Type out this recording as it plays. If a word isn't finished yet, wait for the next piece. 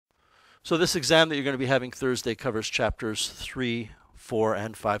So this exam that you're going to be having Thursday covers chapters 3, 4,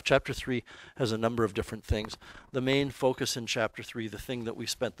 and 5. Chapter 3 has a number of different things. The main focus in chapter 3, the thing that we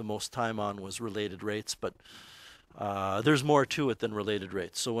spent the most time on, was related rates, but there's more to it than related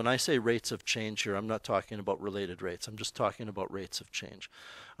rates. So when I say rates of change here, I'm not talking about related rates. I'm just talking about rates of change.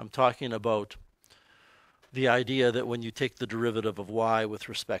 I'm talking about the idea that when you take the derivative of y with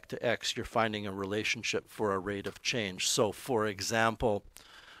respect to x, you're finding a relationship for a rate of change. So for example,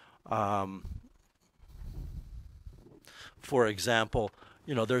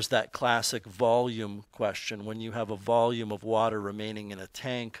 you know, there's that classic volume question. When you have a volume of water remaining in a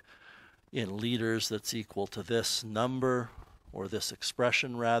tank in liters that's equal to this number, or this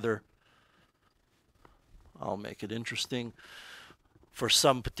expression rather, I'll make it interesting. For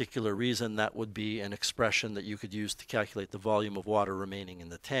some particular reason, that would be an expression that you could use to calculate the volume of water remaining in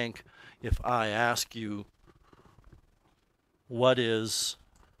the tank. If I ask you, what is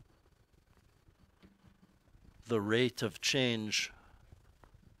the rate of change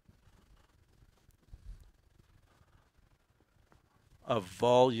of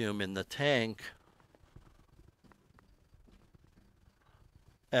volume in the tank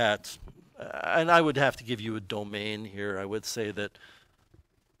at, and I would have to give you a domain here. I would say that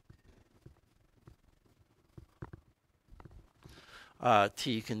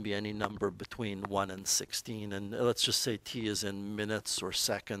t can be any number between 1 and 16, and let's just say t is in minutes or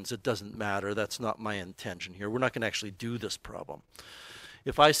seconds. It doesn't matter. That's not my intention here. We're not going to actually do this problem.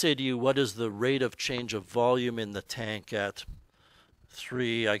 If I say to you, what is the rate of change of volume in the tank at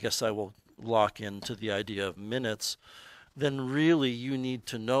 3, I guess I will lock into the idea of minutes, then really you need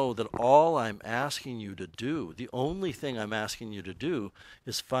to know that all I'm asking you to do, the only thing I'm asking you to do,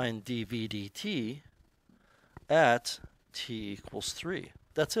 is find dv dt at t equals 3.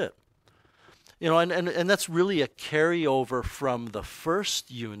 That's it. You know, and that's really a carryover from the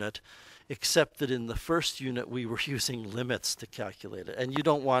first unit, except that in the first unit we were using limits to calculate it. And you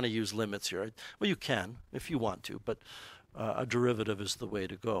don't want to use limits here. Well, you can if you want to, but a derivative is the way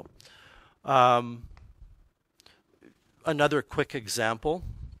to go. Another quick example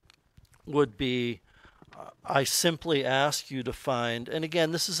would be, I simply ask you to find, and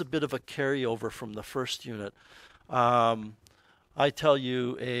again, this is a bit of a carryover from the first unit. I tell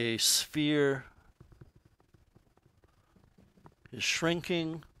you a sphere is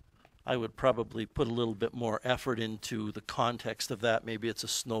shrinking. I would probably put a little bit more effort into the context of that. Maybe it's a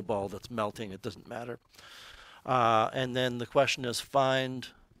snowball that's melting. It doesn't matter. And then the question is, find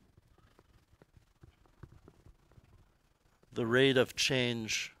the rate of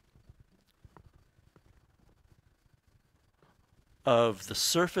change of the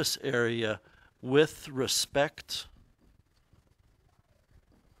surface area with respect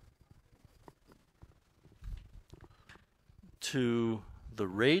to the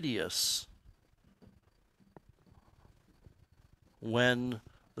radius when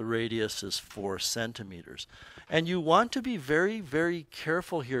the radius is 4 centimeters. And you want to be very, very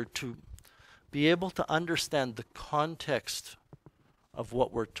careful here to be able to understand the context of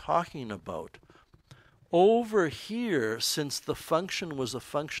what we're talking about. Over here, since the function was a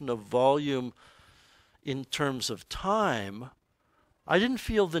function of volume in terms of time, I didn't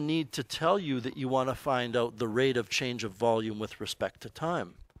feel the need to tell you that you want to find out the rate of change of volume with respect to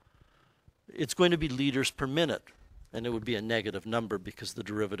time. It's going to be liters per minute, and it would be a negative number because the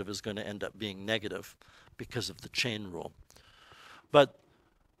derivative is going to end up being negative because of the chain rule. But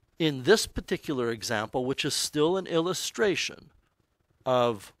in this particular example, which is still an illustration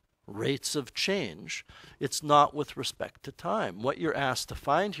of rates of change, it's not with respect to time. What you're asked to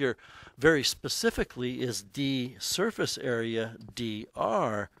find here very specifically is d surface area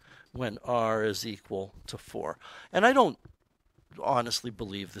dr when r is equal to 4. And I don't honestly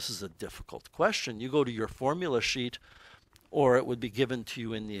believe this is a difficult question. You go to your formula sheet, or it would be given to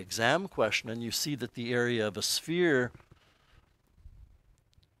you in the exam question, and you see that the area of a sphere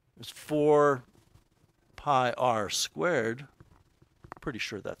is 4 pi r squared. Pretty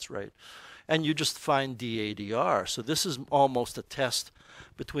sure that's right. And you just find dAdr. So this is almost a test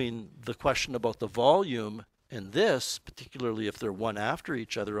between the question about the volume and this, particularly if they're one after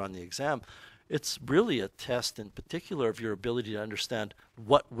each other on the exam. It's really a test in particular of your ability to understand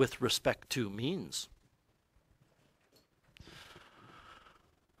what with respect to means.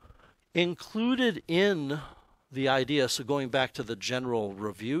 Included in the idea, so going back to the general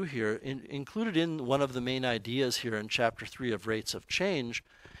review here, included in one of the main ideas here in Chapter 3 of rates of change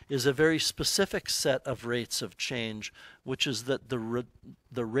is a very specific set of rates of change, which is that the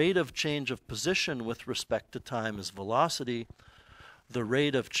rate of change of position with respect to time is velocity. The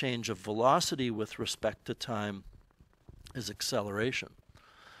rate of change of velocity with respect to time is acceleration.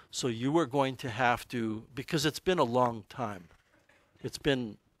 So you are going to have to, because it's been a long time. It's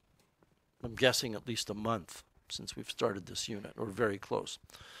been, I'm guessing, at least a month since we've started this unit, or very close.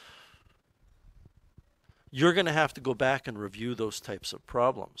 You're going to have to go back and review those types of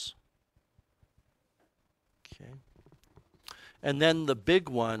problems. Okay. And then the big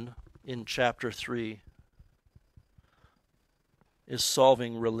one in Chapter 3 is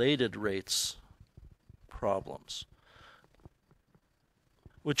solving related rates problems,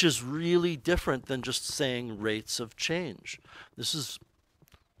 which is really different than just saying rates of change. This is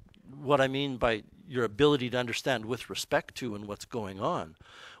what I mean by your ability to understand with respect to and what's going on.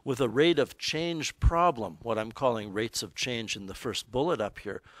 With a rate of change problem, what I'm calling rates of change in the first bullet up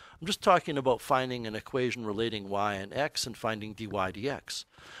here, I'm just talking about finding an equation relating y and x and finding dy dx.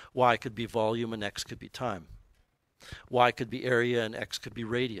 Y could be volume and x could be time. Y could be area and x could be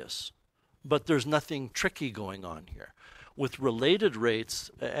radius. But there's nothing tricky going on here. With related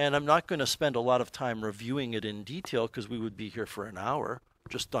rates, and I'm not going to spend a lot of time reviewing it in detail because we would be here for an hour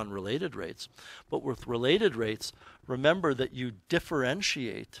just on related rates. But with related rates, remember that you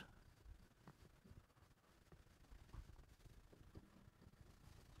differentiate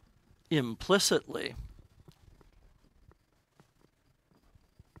implicitly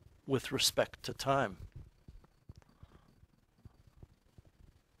with respect to time.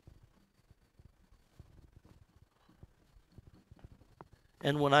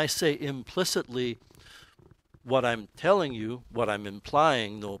 And when I say implicitly, what I'm telling you, what I'm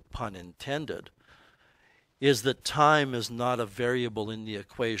implying, no pun intended, is that time is not a variable in the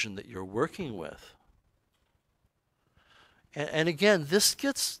equation that you're working with. And again, this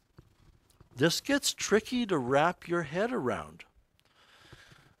gets tricky to wrap your head around.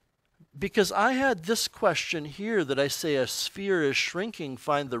 Because I had this question here that I say a sphere is shrinking,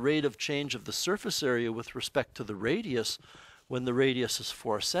 find the rate of change of the surface area with respect to the radius when the radius is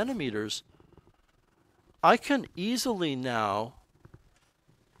 4 centimeters. I can easily now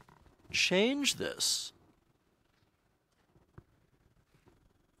change this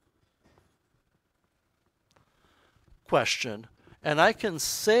question, and I can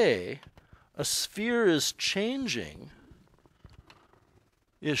say a sphere is changing,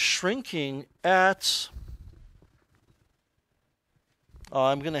 is shrinking at,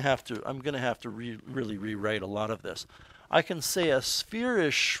 I'm going to have to really rewrite a lot of this. I can say a sphere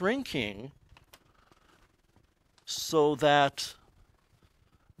is shrinking so that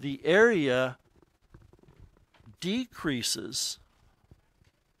the area decreases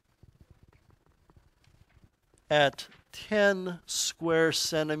at 10 square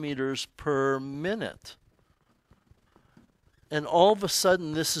centimeters per minute. And all of a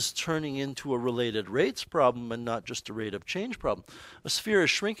sudden, this is turning into a related rates problem and not just a rate of change problem. A sphere is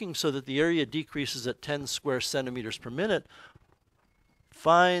shrinking so that the area decreases at 10 square centimeters per minute.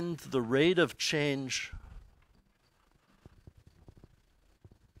 Find the rate of change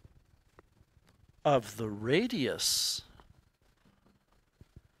of the radius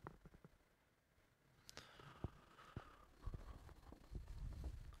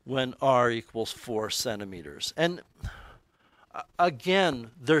when r equals 4 centimeters. And again,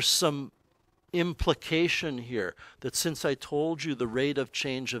 there's some implication here that since I told you the rate of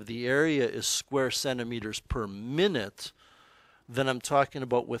change of the area is square centimeters per minute, then I'm talking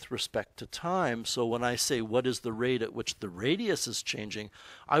about with respect to time. So when I say what is the rate at which the radius is changing,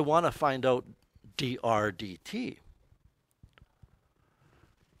 I want to find out dr dt.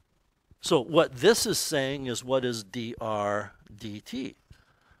 So what this is saying is what is dr dt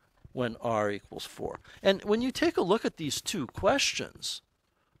when r equals 4. And when you take a look at these two questions,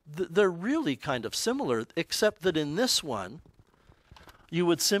 they're really kind of similar, except that in this one, you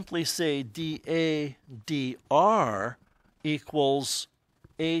would simply say dA dr equals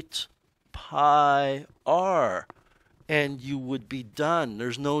 8 pi r, and you would be done.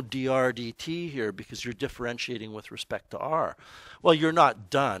 There's no dr dt here because you're differentiating with respect to r. Well, you're not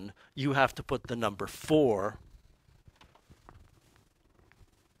done. You have to put the number 4.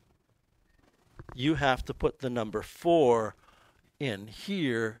 You have to put the number 4 in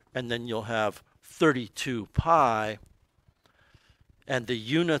here, and then you'll have 32 pi, and the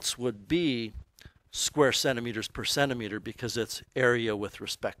units would be square centimeters per centimeter because it's area with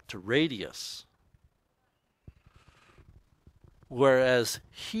respect to radius. Whereas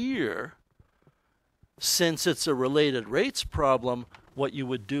here, since it's a related rates problem, what you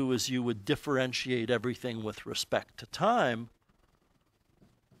would do is you would differentiate everything with respect to time.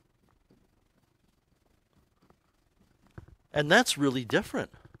 And that's really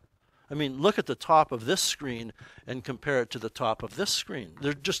different. I mean, look at the top of this screen and compare it to the top of this screen.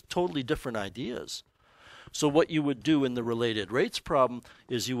 They're just totally different ideas. So what you would do in the related rates problem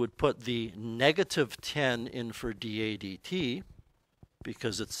is you would put the negative 10 in for dA dt,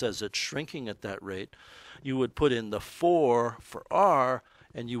 because it says it's shrinking at that rate. You would put in the 4 for r,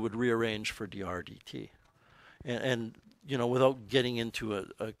 and you would rearrange for dr dt. And you know, without getting into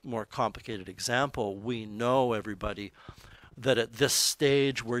a more complicated example, we know, everybody, that at this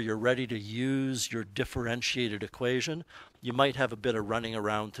stage where you're ready to use your differentiated equation, you might have a bit of running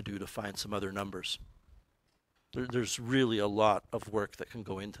around to do to find some other numbers. There's really a lot of work that can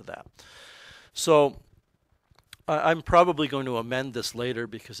go into that. So I'm probably going to amend this later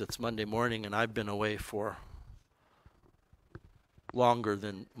because it's Monday morning and I've been away for longer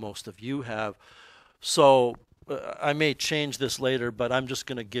than most of you have. So I may change this later, but I'm just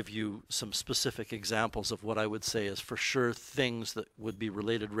going to give you some specific examples of what I would say is for sure things that would be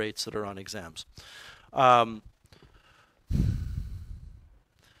related rates that are on exams. The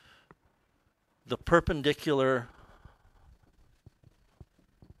perpendicular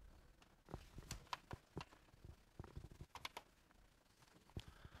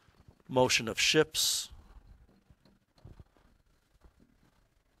motion of ships.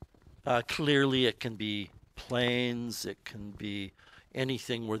 Clearly it can be planes, it can be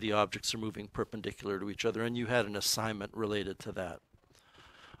anything where the objects are moving perpendicular to each other, and you had an assignment related to that.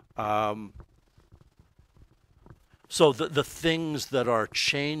 So the things that are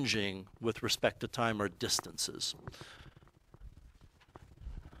changing with respect to time are distances.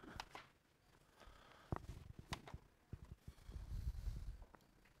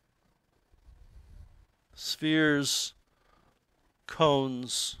 Spheres,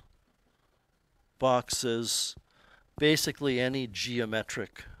 cones, boxes, basically any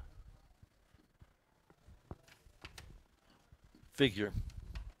geometric figure.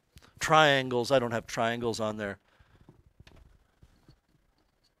 Triangles, I don't have triangles on there.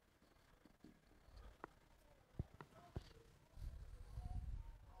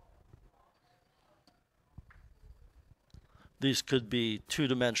 These could be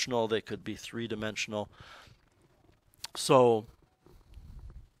two-dimensional, they could be three-dimensional. So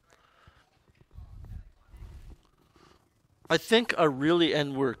I think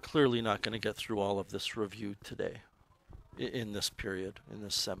and we're clearly not going to get through all of this review today in this period, in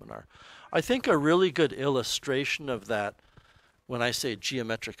this seminar. I think a really good illustration of that, when I say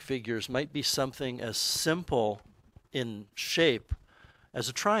geometric figures, might be something as simple in shape as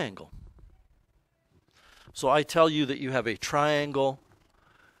a triangle. So I tell you that you have a triangle,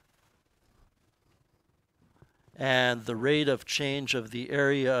 and the rate of change of the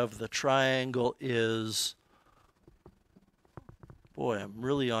area of the triangle is, boy, I'm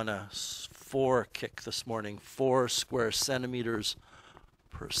really on a 4 kick this morning, 4 square centimeters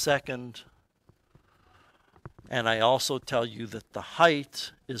per second. And I also tell you that the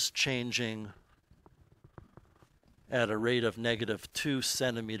height is changing at a rate of -2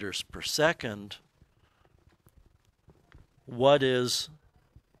 centimeters per second. What is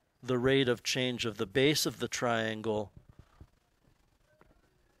the rate of change of the base of the triangle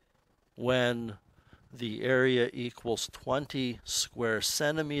when the area equals 20 square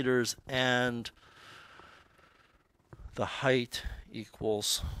centimeters and the height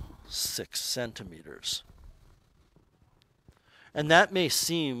equals 6 centimeters? And that may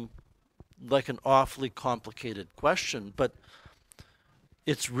seem like an awfully complicated question, but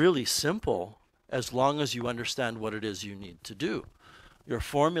it's really simple as long as you understand what it is you need to do. Your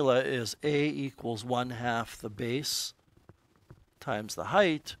formula is A equals 1/2 the base times the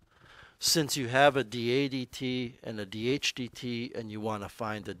height. Since you have a dA dt and a dH dt and you want to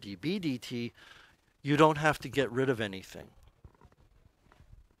find a dB dt, you don't have to get rid of anything.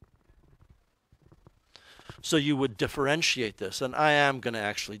 So you would differentiate this, and I am going to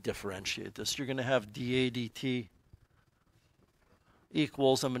actually differentiate this. You're going to have dA dt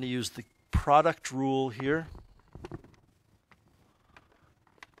equals, I'm going to use the product rule here,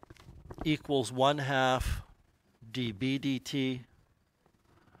 equals 1/2 dB dt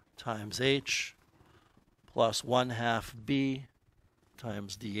times h plus 1/2 b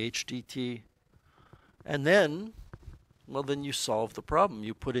times dH dt. And then, well, then you solve the problem.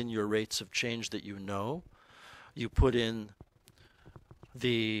 You put in your rates of change that you know. You put in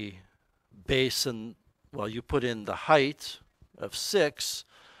the base and, well, you put in the height of 6.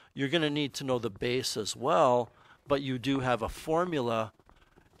 You're going to need to know the base as well, but you do have a formula,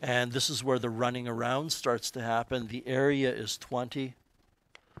 and this is where the running around starts to happen. The area is 20.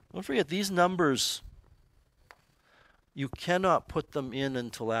 Don't forget, these numbers, you cannot put them in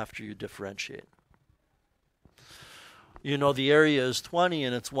until after you differentiate. You know the area is 20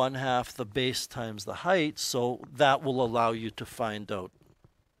 and it's 1/2 the base times the height, so that will allow you to find out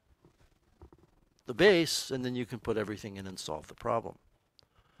the base, and then you can put everything in and solve the problem.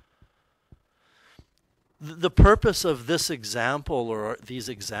 The purpose of this example, or these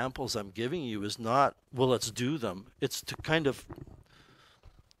examples I'm giving you, is not, well, let's do them. It's to kind of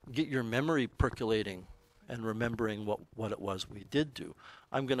get your memory percolating and remembering what it was we did do.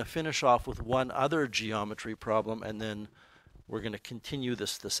 I'm going to finish off with one other geometry problem, and then we're going to continue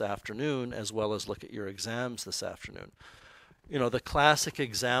this afternoon, as well as look at your exams this afternoon. You know, the classic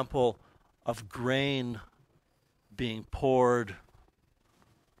example of grain being poured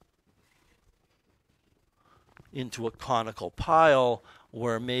into a conical pile,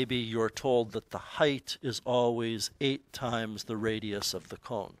 where maybe you're told that the height is always 8 times the radius of the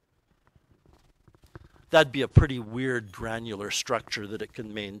cone. That'd be a pretty weird granular structure that it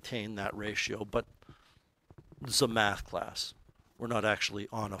can maintain that ratio, but it's a math class. We're not actually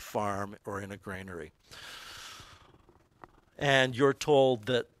on a farm or in a granary. And you're told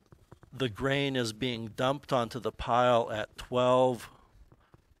that the grain is being dumped onto the pile at 12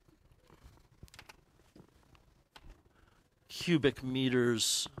 cubic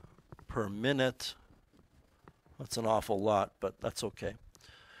meters per minute. That's an awful lot, but that's okay.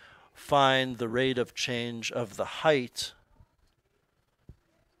 Find the rate of change of the height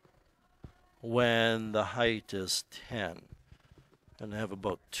when the height is 10. And I have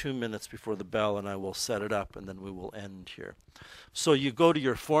about 2 minutes before the bell, and I will set it up, and then we will end here. So you go to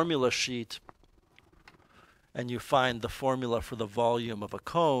your formula sheet, and you find the formula for the volume of a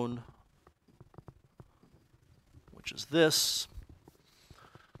cone, which is this.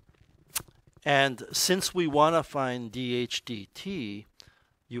 And since we want to find dH dt,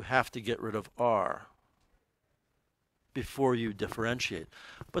 you have to get rid of r before you differentiate.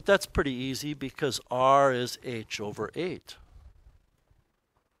 But that's pretty easy because r is h over 8.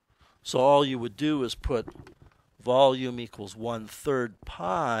 So all you would do is put volume equals 1/3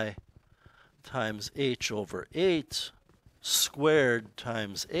 pi times h over 8 squared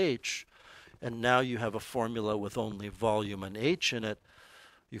times h. And now you have a formula with only volume and h in it.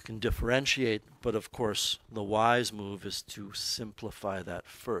 You can differentiate, but of course the wise move is to simplify that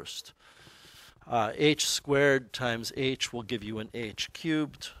first. H squared times h will give you an h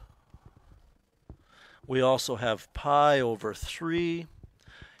cubed. We also have pi over 3,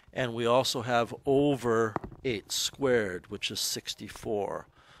 and we also have over 8 squared, which is 64.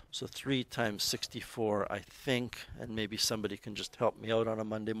 So 3 times 64, I think, and maybe somebody can just help me out on a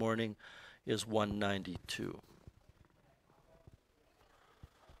Monday morning, is 192.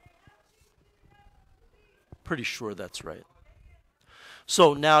 Pretty sure that's right.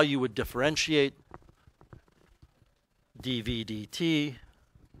 So now you would differentiate dV dt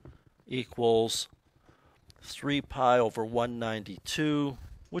equals 3 pi over 192,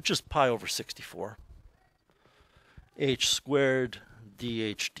 which is pi over 64. H squared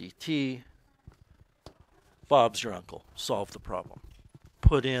dH dt. Bob's your uncle. Solve the problem.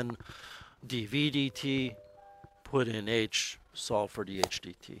 Put in dV dt, put in h, solve for dH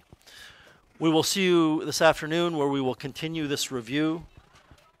dt. We will see you this afternoon, where we will continue this review,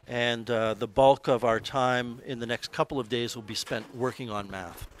 and the bulk of our time in the next couple of days will be spent working on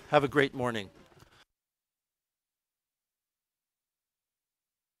math. Have a great morning.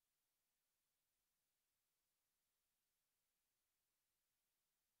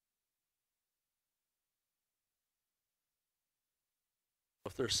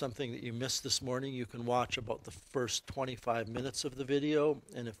 If there's something that you missed this morning, you can watch about the first 25 minutes of the video.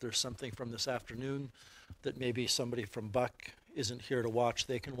 And if there's something from this afternoon that maybe somebody from Buck isn't here to watch,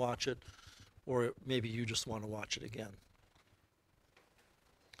 they can watch it. Or maybe you just want to watch it again.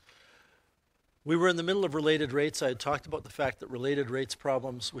 We were in the middle of related rates. I had talked about the fact that related rates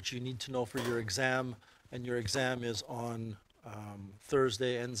problems, which you need to know for your exam, and your exam is on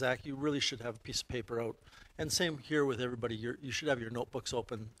Thursday. And Zach, you really should have a piece of paper out. And same here with everybody. You should have your notebooks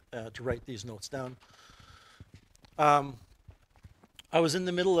open to write these notes down. I was in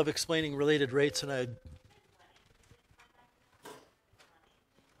the middle of explaining related rates, and I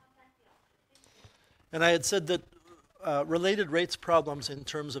had said that related rates problems in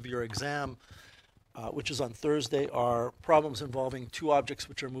terms of your exam, which is on Thursday, are problems involving two objects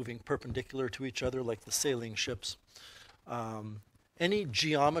which are moving perpendicular to each other, like the sailing ships. Any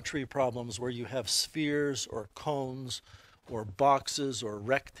geometry problems where you have spheres or cones or boxes or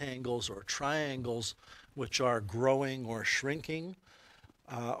rectangles or triangles which are growing or shrinking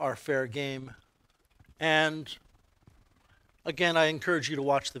are fair game. And again, I encourage you to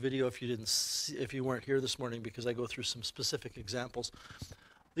watch the video if you weren't here this morning, because I go through some specific examples.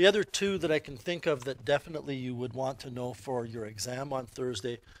 The other two that I can think of that definitely you would want to know for your exam on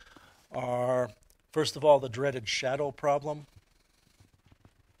Thursday are, first of all, the dreaded shadow problem.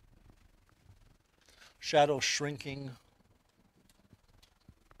 shadow shrinking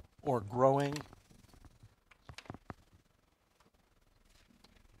or growing.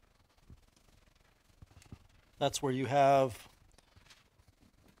 That's where you have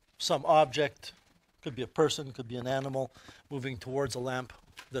some object, could be a person, could be an animal, moving towards a lamp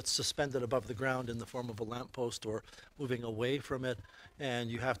that's suspended above the ground in the form of a lamppost, or moving away from it, and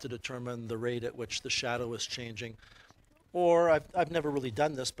you have to determine the rate at which the shadow is changing. Or I've never really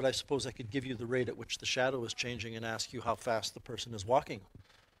done this, but I suppose I could give you the rate at which the shadow is changing and ask you how fast the person is walking.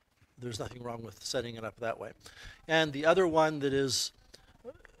 There's nothing wrong with setting it up that way. And the other one that is,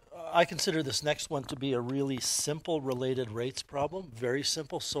 I consider this next one to be a really simple related rates problem. Very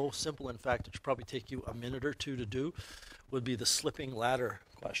simple, so simple in fact it should probably take you a minute or two to do, would be the slipping ladder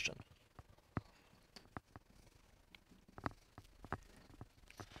question.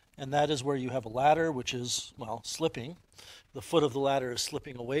 And that is where you have a ladder which is, well, slipping. The foot of the ladder is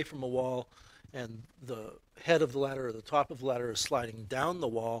slipping away from a wall, and the head of the ladder or the top of the ladder is sliding down the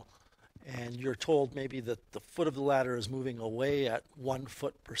wall, and you're told maybe that the foot of the ladder is moving away at 1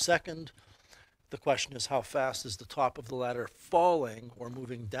 foot per second. The question is, how fast is the top of the ladder falling or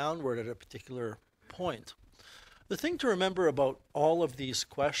moving downward at a particular point? The thing to remember about all of these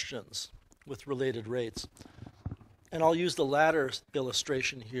questions with related rates, and I'll use the ladder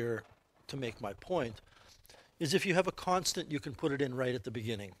illustration here to make my point, is if you have a constant, you can put it in right at the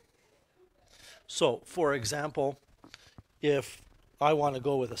beginning. So, for example, if I want to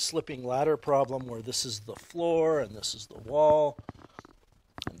go with a slipping ladder problem where this is the floor and this is the wall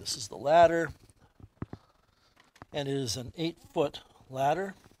and this is the ladder, and it is an 8-foot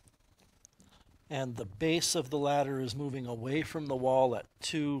ladder, and the base of the ladder is moving away from the wall at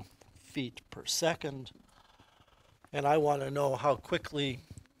 2 feet per second, and I want to know how quickly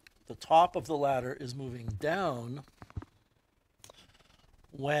the top of the ladder is moving down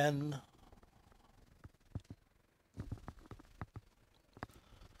when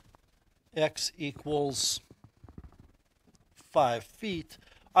x equals 5 feet.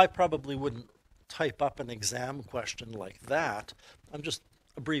 I probably wouldn't type up an exam question like that. I'm just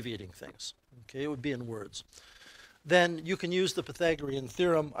abbreviating things. Okay, it would be in words. Then you can use the Pythagorean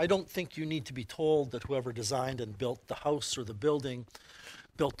theorem. I don't think you need to be told that whoever designed and built the house or the building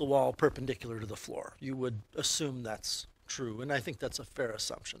built the wall perpendicular to the floor. You would assume that's true, and I think that's a fair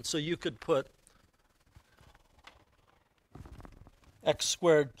assumption. So you could put x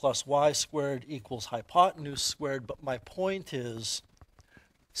squared plus y squared equals hypotenuse squared, but my point is,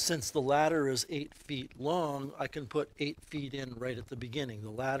 since the ladder is 8 feet long, I can put 8 feet in right at the beginning. The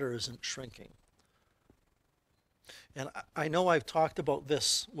ladder isn't shrinking. And I know I've talked about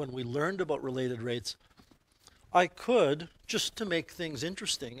this when we learned about related rates. I could, just to make things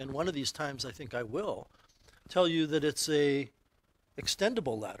interesting, and one of these times I think I will, tell you that it's a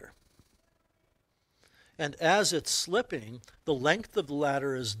extendable ladder. And as it's slipping, the length of the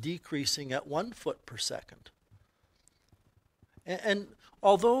ladder is decreasing at 1 foot per second. And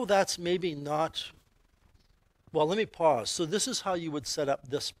although that's maybe not, well, let me pause. So this is how you would set up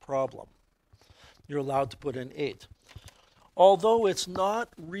this problem. You're allowed to put in 8. Although it's not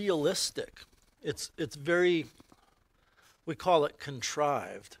realistic, it's very, we call it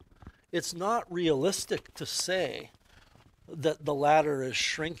contrived. It's not realistic to say that the ladder is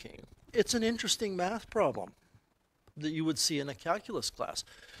shrinking. It's an interesting math problem that you would see in a calculus class.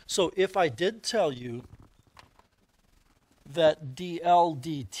 So if I did tell you that dl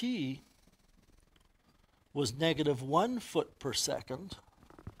dt was -1 foot per second,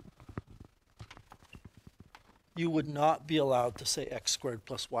 you would not be allowed to say x squared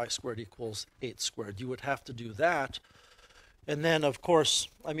plus y squared equals 8 squared. You would have to do that. And then, of course,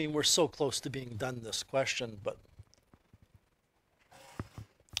 I mean, we're so close to being done this question, but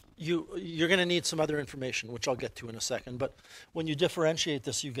you're going to need some other information, which I'll get to in a second. But when you differentiate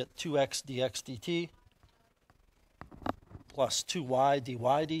this, you get 2x dx dt plus 2y dy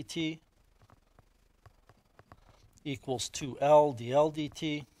dt equals 2l dl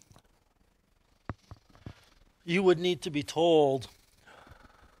dt. You would need to be told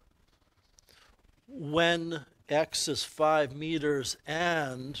when x is 5 meters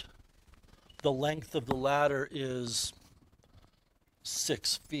and the length of the ladder is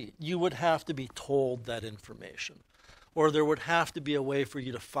 6 feet. You would have to be told that information. Or there would have to be a way for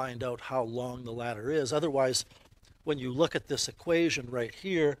you to find out how long the ladder is. Otherwise, when you look at this equation right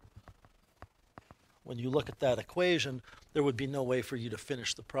here, when you look at that equation, there would be no way for you to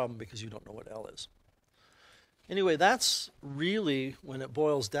finish the problem because you don't know what L is. Anyway, that's really, when it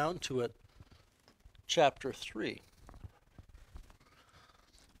boils down to it, chapter 3.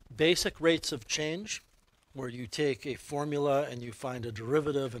 Basic rates of change, where you take a formula and you find a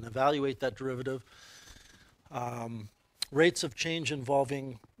derivative and evaluate that derivative. rates of change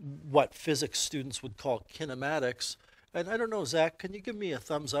involving what physics students would call kinematics. And I don't know, Zach, can you give me a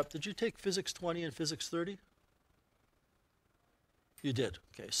thumbs up? Did you take Physics 20 and Physics 30? You did.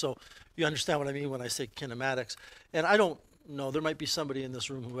 Okay, so you understand what I mean when I say kinematics. And I don't know, there might be somebody in this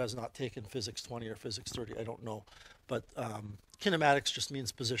room who has not taken Physics 20 or Physics 30, I don't know. But kinematics just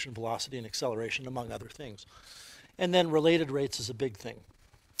means position, velocity, and acceleration, among other things. And then related rates is a big thing.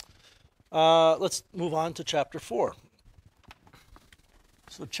 Let's move on to Chapter 4.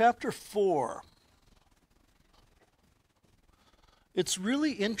 So Chapter 4. It's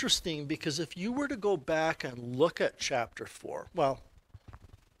really interesting because if you were to go back and look at Chapter 4, well,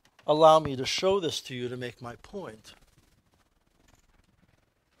 allow me to show this to you to make my point.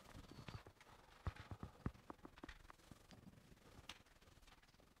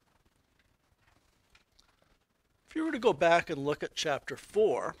 If you were to go back and look at Chapter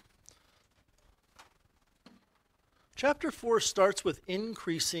 4, Chapter 4 starts with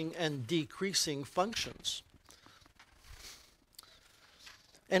increasing and decreasing functions.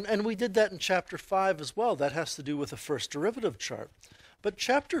 And we did that in Chapter 5 as well. That has to do with the first derivative chart. But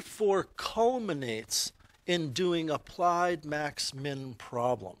Chapter 4 culminates in doing applied max-min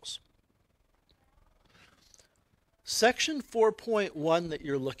problems. Section 4.1 that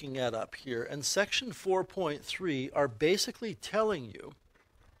you're looking at up here and Section 4.3 are basically telling you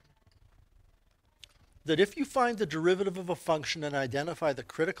that if you find the derivative of a function and identify the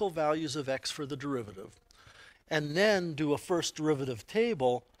critical values of x for the derivative, and then do a first derivative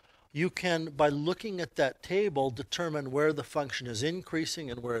table, you can, by looking at that table, determine where the function is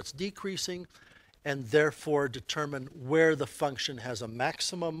increasing and where it's decreasing, and therefore determine where the function has a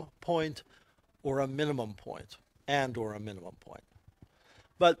maximum point or a minimum point, or a minimum point.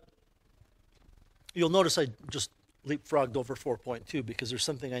 But you'll notice I just leapfrogged over 4.2 because there's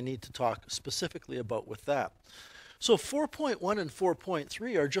something I need to talk specifically about with that. So 4.1 and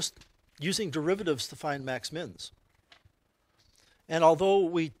 4.3 are just using derivatives to find max-mins. And although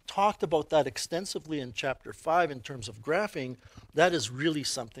we talked about that extensively in Chapter 5 in terms of graphing, that is really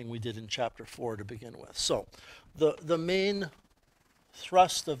something we did in Chapter 4 to begin with. So the main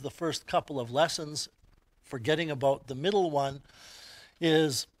thrust of the first couple of lessons, forgetting about the middle one,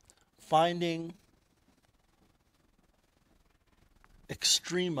 is finding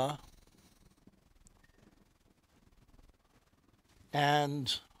extrema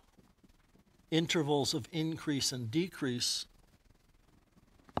and intervals of increase and decrease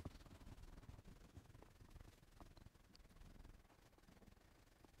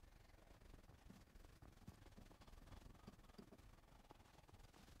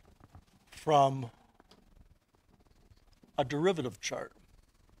from a derivative chart.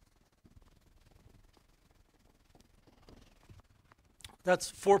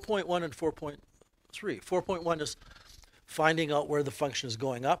 That's 4.1 and 4.3. 4.1 is finding out where the function is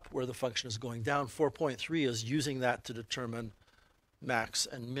going up, where the function is going down. 4.3 is using that to determine max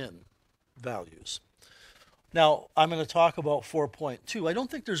and min values. Now, I'm going to talk about 4.2. I don't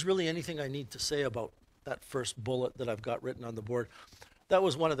think there's really anything I need to say about that first bullet that I've got written on the board. That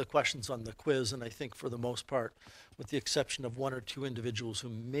was one of the questions on the quiz, and I think for the most part, with the exception of one or two individuals who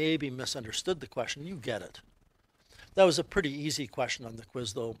maybe misunderstood the question, you get it. That was a pretty easy question on the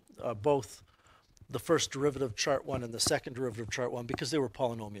quiz, though, both the first derivative chart one and the second derivative chart one, because they were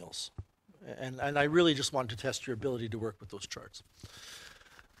polynomials. And I really just wanted to test your ability to work with those charts.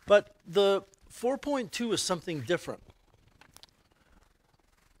 But the 4.2 is something different.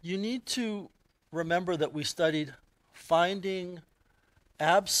 You need to remember that we studied finding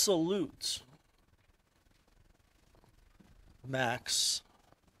absolute max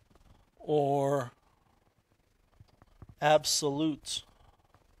or absolute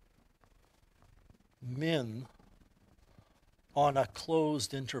min on a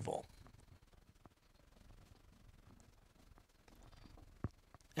closed interval.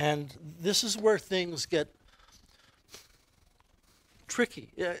 And this is where things get tricky.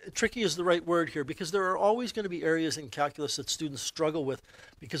 Tricky is the right word here, because there are always going to be areas in calculus that students struggle with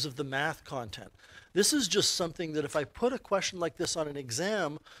because of the math content. This is just something that if I put a question like this on an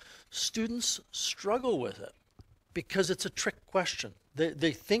exam, students struggle with it because it's a trick question.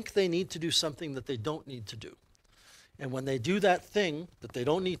 They think they need to do something that they don't need to do. And when they do that thing that they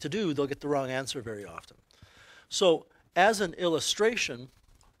don't need to do, they'll get the wrong answer very often. So as an illustration,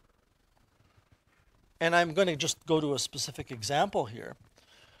 and I'm going to just go to a specific example here.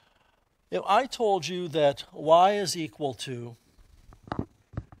 If I told you that y is equal to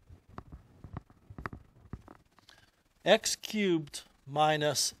x cubed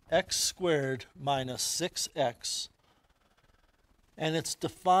minus x squared minus 6x, and it's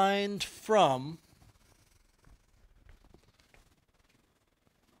defined from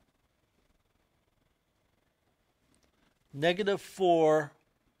negative 4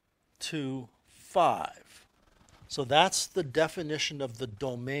 to 5. So that's the definition of the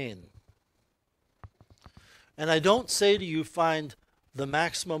domain. And I don't say to you find the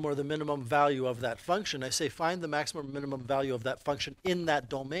maximum or the minimum value of that function. I say find the maximum or minimum value of that function in that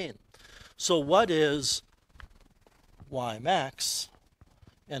domain. So what is y max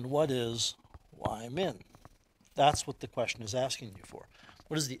and what is y min? That's what the question is asking you for.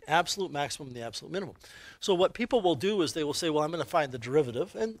 What is the absolute maximum and the absolute minimum? So what people will do is they will say, well, I'm going to find the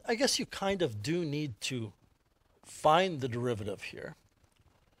derivative. And I guess you kind of do need to find the derivative here.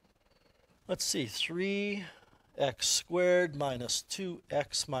 Let's see, 3x squared minus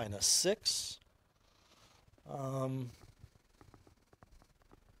 2x minus 6. Is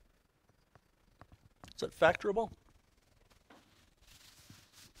that factorable?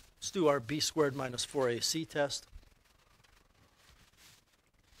 Let's do our b squared minus 4ac test.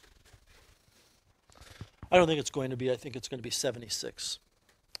 I don't think it's going to be. I think it's going to be 76.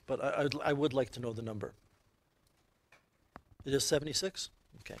 But I would like to know the number. It is 76?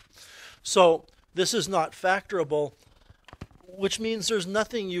 Okay. So this is not factorable, which means there's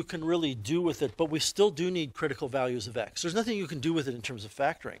nothing you can really do with it, but we still do need critical values of x. There's nothing you can do with it in terms of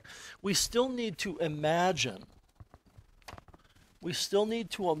factoring. We still need to imagine. We still need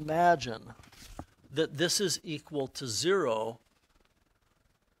to imagine that this is equal to 0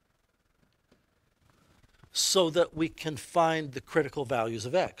 so that we can find the critical values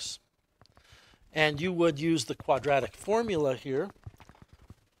of x. And you would use the quadratic formula here.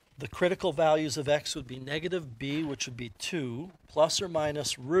 The critical values of x would be negative b, which would be 2, plus or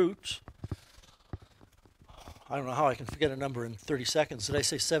minus root. I don't know how I can forget a number in 30 seconds. Did I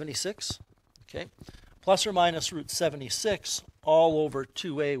say 76? Okay. Plus or minus root 76 all over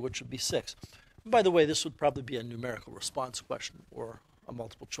 2a, which would be 6. And by the way, this would probably be a numerical response question or a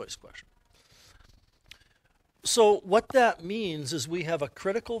multiple choice question. So what that means is we have a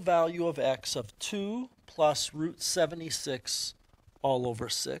critical value of x of 2 plus root 76 all over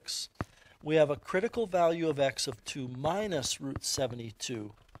 6. We have a critical value of x of 2 minus root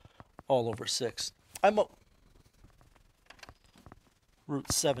 72 all over 6.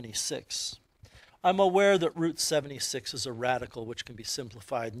 Root 76. I'm aware that root 76 is a radical which can be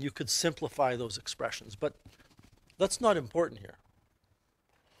simplified, and you could simplify those expressions, but that's not important here.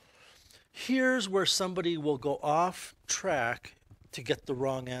 Here's where somebody will go off track to get the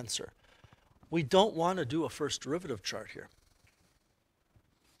wrong answer. We don't want to do a first derivative chart here.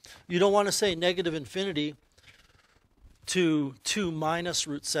 You don't want to say negative infinity to 2 minus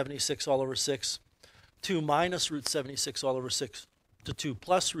root 76 all over 6, 2 minus root 76 all over 6, to 2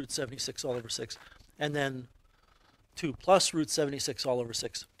 plus root 76 all over 6, and then 2 plus root 76 all over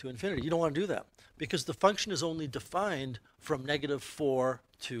 6 to infinity. You don't want to do that because the function is only defined from negative 4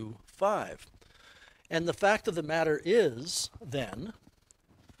 to 5. And the fact of the matter is, then,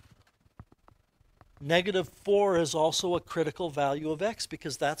 negative 4 is also a critical value of x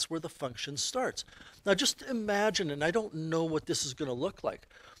because that's where the function starts. Now just imagine, and I don't know what this is going to look like,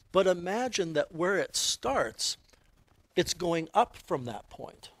 but imagine that where it starts, it's going up from that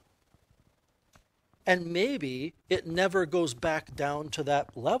point. And maybe it never goes back down to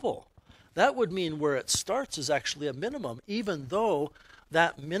that level. That would mean where it starts is actually a minimum, even though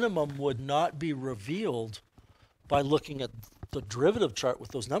that minimum would not be revealed by looking at the derivative chart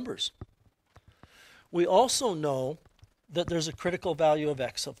with those numbers. We also know that there's a critical value of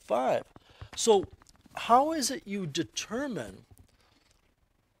x of 5. So how is it you determine,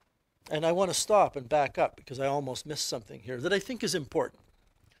 and I want to stop and back up because I almost missed something here that I think is important.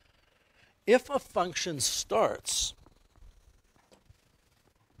 If a function starts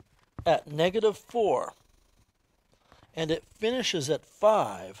at negative 4 and it finishes at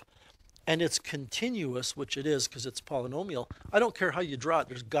 5 and it's continuous, which it is because it's polynomial, I don't care how you draw it,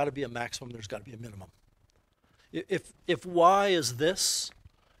 there's got to be a maximum, there's got to be a minimum. If y is this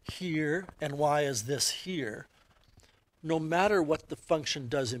here and y is this here, no matter what the function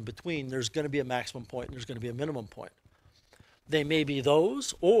does in between, there's going to be a maximum point and there's going to be a minimum point. They may be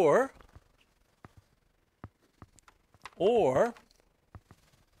those, or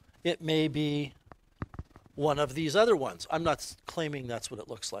it may be one of these other ones. I'm not claiming that's what it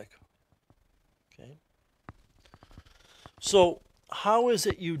looks like. Okay. So how is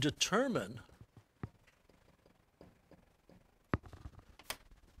it you determine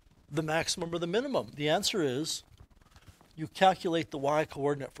the maximum or the minimum? The answer is you calculate the y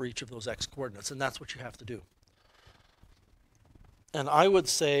coordinate for each of those x coordinates, and that's what you have to do. And I would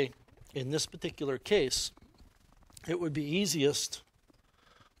say in this particular case, it would be easiest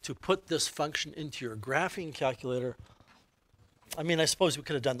to put this function into your graphing calculator. I mean, I suppose we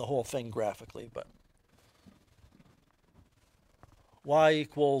could have done the whole thing graphically, but y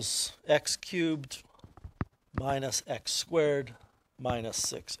equals x cubed minus x squared minus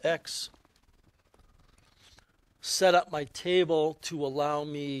 6x. Set up my table to allow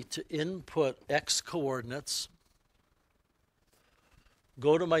me to input x coordinates,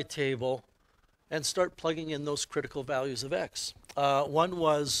 go to my table, and start plugging in those critical values of x. One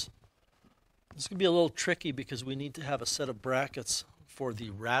was, this is going to be a little tricky because we need to have a set of brackets for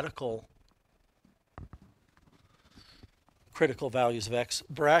the radical critical values of x.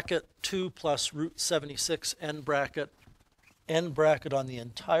 Bracket 2 plus root 76 n bracket on the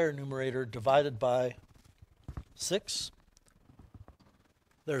entire numerator divided by 6.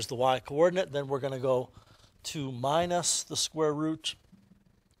 There's the y coordinate. Then we're going to go to minus the square root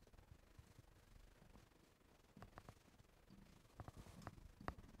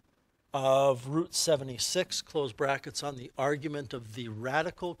of root 76, close brackets on the argument of the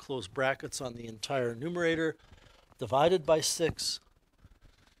radical, close brackets on the entire numerator, divided by 6.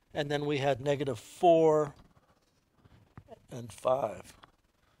 And then we had negative 4 and 5.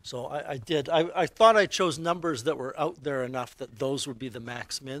 So I thought I chose numbers that were out there enough that those would be the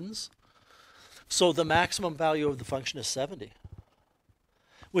max mins. So the maximum value of the function is 70,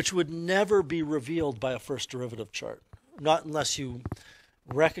 which would never be revealed by a first derivative chart, not unless you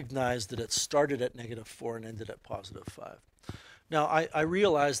recognize that it started at negative 4 and ended at positive 5. Now, I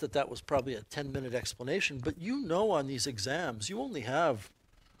realize that that was probably a 10-minute explanation, but you know on these exams, you only have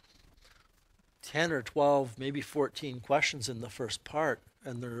 10 or 12, maybe 14 questions in the first part,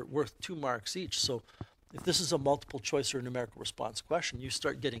 and they're worth 2 marks each. So if this is a multiple choice or numerical response question, you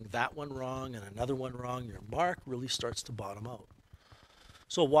start getting that one wrong and another one wrong, your mark really starts to bottom out.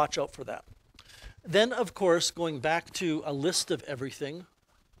 So watch out for that. Then, of course, going back to a list of everything,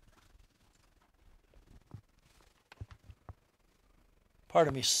 part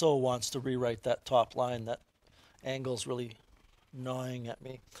of me so wants to rewrite that top line. That angle's really gnawing at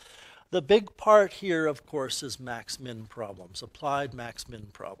me. The big part here, of course, is max-min problems, applied max-min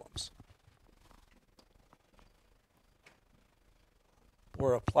problems,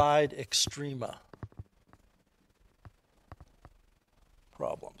 or applied extrema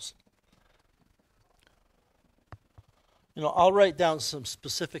problems. You know, I'll write down some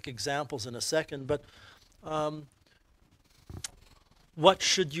specific examples in a second, but what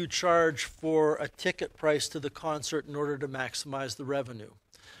should you charge for a ticket price to the concert in order to maximize the revenue?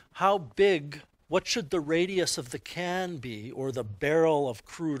 How big, what should the radius of the can be, or the barrel of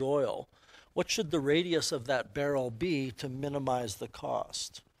crude oil? What should the radius of that barrel be to minimize the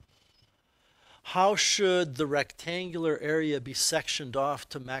cost? How should the rectangular area be sectioned off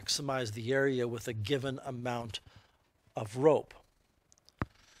to maximize the area with a given amount of rope?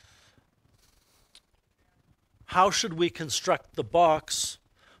 How should we construct the box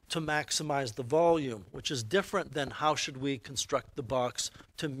to maximize the volume, which is different than how should we construct the box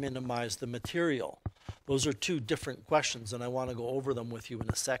to minimize the material? Those are 2 different questions, and I want to go over them with you in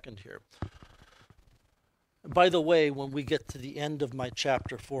a second here. By the way, when we get to the end of my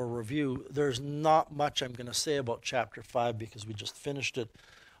Chapter 4 review, there's not much I'm going to say about Chapter 5 because we just finished it.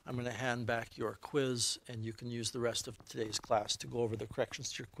 I'm going to hand back your quiz, and you can use the rest of today's class to go over the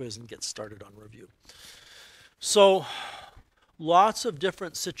corrections to your quiz and get started on review. So, lots of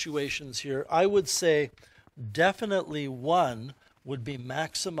different situations here. I would say definitely one would be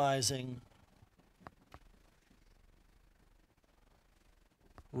maximizing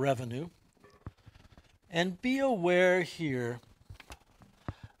revenue. And be aware here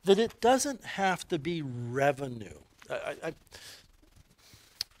that it doesn't have to be revenue.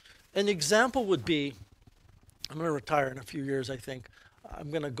 An example would be, I'm going to retire in a few years, I think. I'm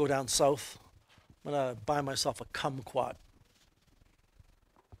going to go down south. I'm going to buy myself a kumquat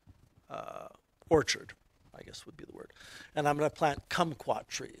orchard, I guess would be the word. And I'm going to plant kumquat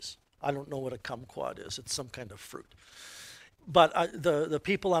trees. I don't know what a kumquat is. It's some kind of fruit. But the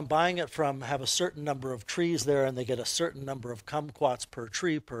people I'm buying it from have a certain number of trees there, and they get a certain number of kumquats per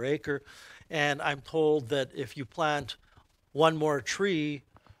tree, per acre. And I'm told that if you plant one more tree,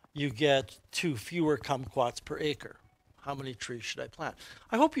 you get 2 fewer kumquats per acre. How many trees should I plant?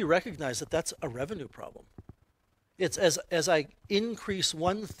 I hope you recognize that that's a revenue problem. It's as I increase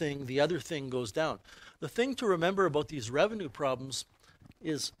one thing, the other thing goes down. The thing to remember about these revenue problems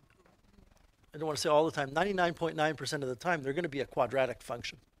is, I don't want to say all the time, 99.9% of the time, they're going to be a quadratic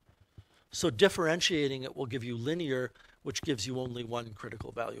function. So differentiating it will give you linear, which gives you only one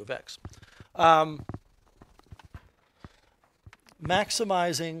critical value of x.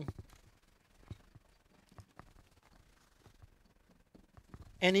 Maximizing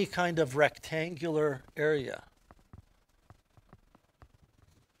any kind of rectangular area.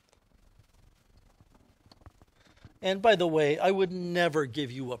 And by the way, I would never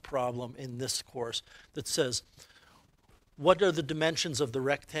give you a problem in this course that says, what are the dimensions of the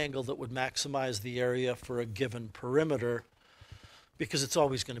rectangle that would maximize the area for a given perimeter? Because it's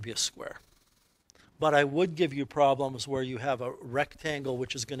always going to be a square. But I would give you problems where you have a rectangle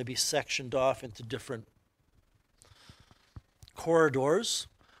which is going to be sectioned off into different corridors,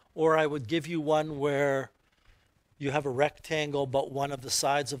 or I would give you one where you have a rectangle, but one of the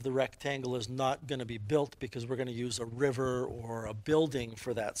sides of the rectangle is not going to be built because we're going to use a river or a building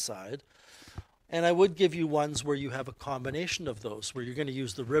for that side. And I would give you ones where you have a combination of those, where you're going to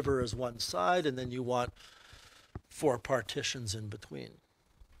use the river as one side and then you want 4 partitions in between.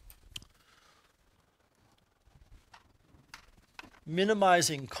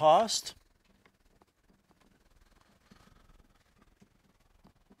 Minimizing cost.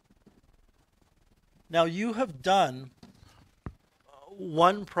 Now you have done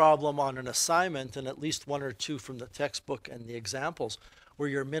one problem on an assignment and at least 1 or 2 from the textbook and the examples where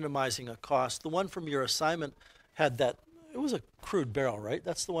you're minimizing a cost. The one from your assignment had that, it was a crude barrel, right?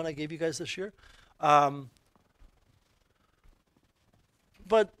 That's the one I gave you guys this year. But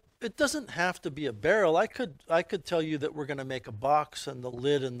it doesn't have to be a barrel. I could tell you that we're going to make a box and the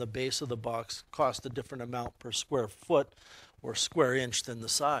lid and the base of the box cost a different amount per square foot or square inch than the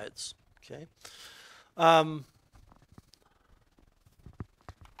sides. Okay.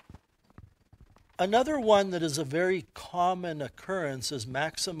 Another one that is a very common occurrence is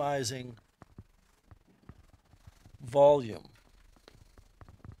maximizing volume,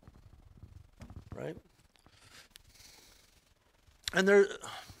 right? And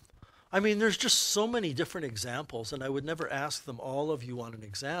there's just so many different examples, and I would never ask them all of you on an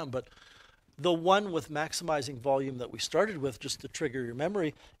exam, but the one with maximizing volume that we started with, just to trigger your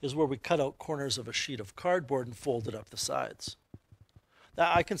memory, is where we cut out corners of a sheet of cardboard and folded up the sides.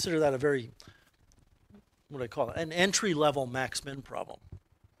 Now, I consider that a very, what do I call it, an entry-level max-min problem.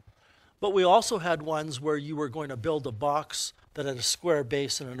 But we also had ones where you were going to build a box that had a square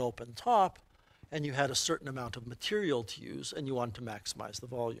base and an open top, and you had a certain amount of material to use, and you wanted to maximize the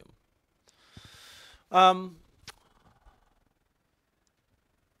volume.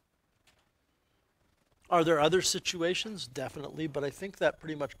 Are there other situations? Definitely, but I think that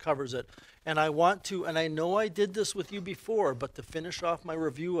pretty much covers it. And I want to, and I know I did this with you before, but to finish off my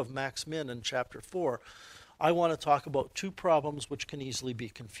review of max-min in Chapter 4, I want to talk about 2 problems which can easily be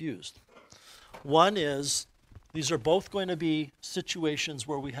confused. One is, these are both going to be situations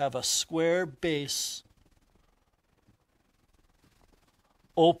where we have a square base,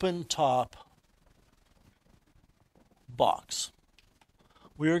 open top box.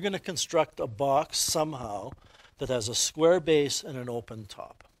 We are going to construct a box somehow that has a square base and an open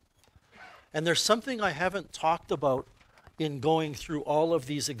top. And there's something I haven't talked about in going through all of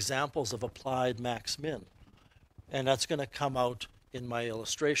these examples of applied max-min. And that's going to come out in my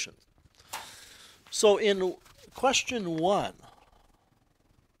illustration. So in question 1,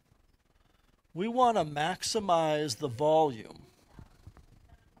 we want to maximize the volume.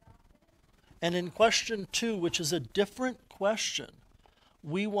 And in question 2, which is a different question,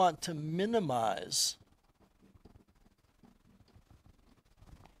 we want to minimize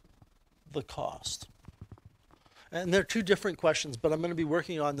the cost. And they're 2 different questions, but I'm going to be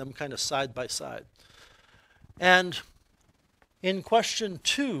working on them kind of side by side. And in question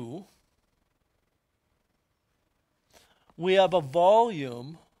 2, we have a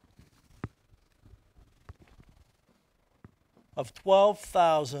volume of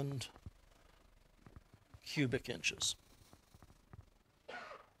 12,000 cubic inches.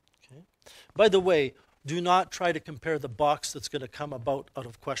 Okay. By the way, do not try to compare the box that's going to come about out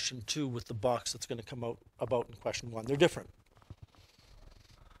of question 2 with the box that's going to come about in question 1. They're different.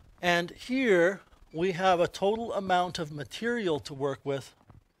 And here we have a total amount of material to work with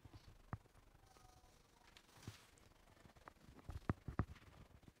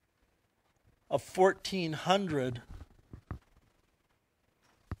of 1,400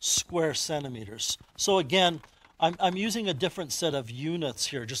 square centimeters. So again, I'm using a different set of units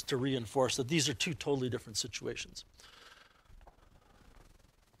here just to reinforce that these are 2 totally different situations.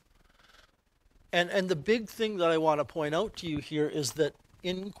 And the big thing that I want to point out to you here is that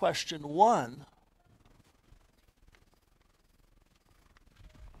in question 1,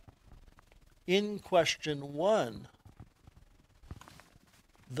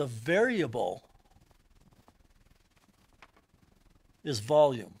 the variable is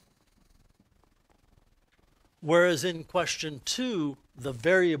volume. Whereas in question 2, the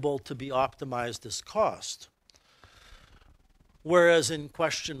variable to be optimized is cost. Whereas in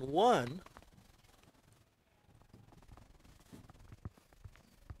question 1,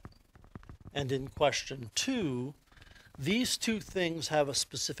 and in question 2, These two things have a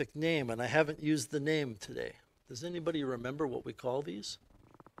specific name, and I haven't used the name today. Does anybody remember what we call these?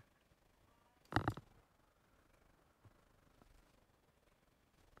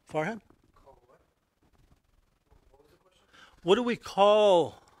 Farhan? What do we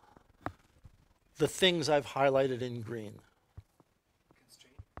call the things I've highlighted in green?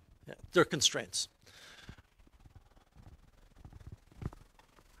 Constraint. Yeah, they're constraints.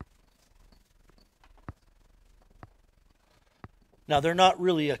 Now, they're not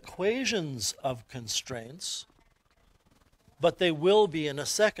really equations of constraints, but they will be in a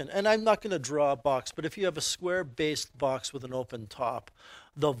second. And I'm not going to draw a box, but if you have a square-based box with an open top,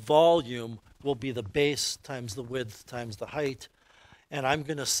 the volume will be the base times the width times the height. And I'm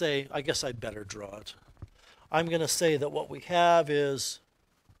going to say, I guess I'd better draw it. I'm going to say that what we have is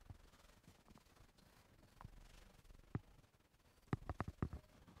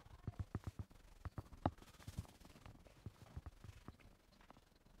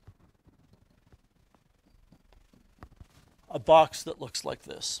a box that looks like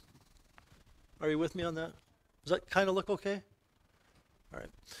this. Are you with me on that? Does that kind of look okay? All right.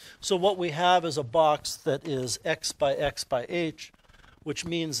 So what we have is a box that is x by h, which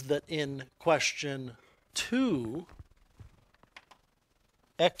means that in question 2,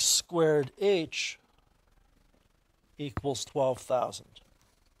 x squared h equals 12,000.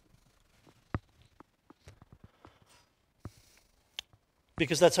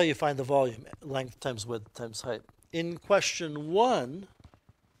 Because that's how you find the volume, length times width times height. In question 1,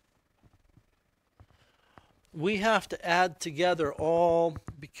 we have to add together all,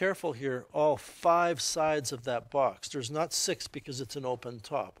 be careful here, all 5 sides of that box. There's not 6 because it's an open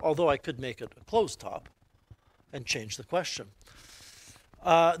top, although I could make it a closed top and change the question.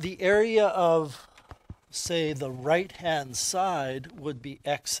 The area of, say, the right-hand side would be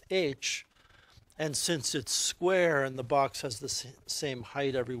xh, and since it's square and the box has the same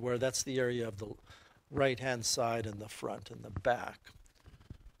height everywhere, that's the area of the right-hand side and the front and the back.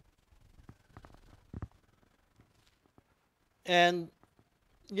 And,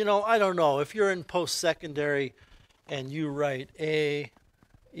 you know, I don't know, if you're in post-secondary and you write A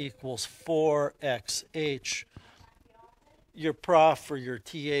equals 4xh, your prof or your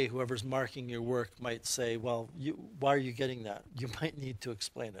TA, whoever's marking your work, might say, well, why are you getting that? You might need to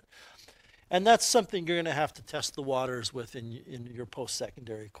explain it. And that's something you're going to have to test the waters with in your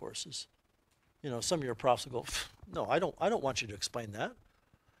post-secondary courses. You know, some of your profs will go, no, I don't want you to explain that.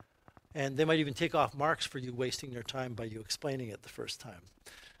 And they might even take off marks for you wasting their time by you explaining it the first time.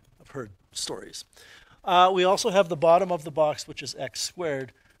 I've heard stories. We also have the bottom of the box, which is x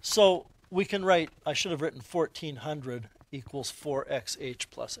squared. So we can write, I should have written 1400 equals 4xh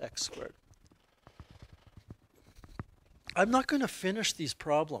plus x squared. I'm not going to finish these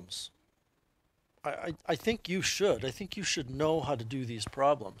problems. I think you should. I think you should know how to do these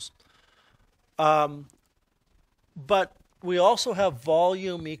problems. But we also have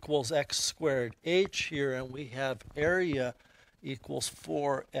volume equals x squared h here, and we have area equals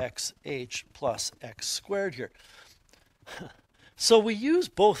 4xh plus x squared here. So we use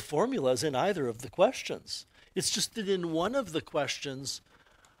both formulas in either of the questions. It's just that in one of the questions,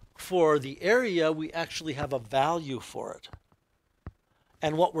 for the area, we actually have a value for it.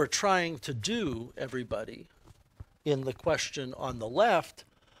 And what we're trying to do, everybody, in the question on the left,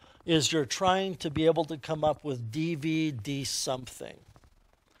 is you're trying to be able to come up with dv something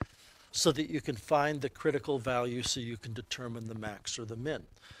so that you can find the critical value so you can determine the max or the min.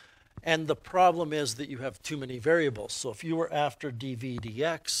 And the problem is that you have too many variables. So if you were after dv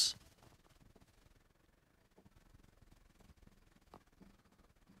dx,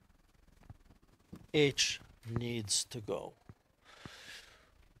 h needs to go.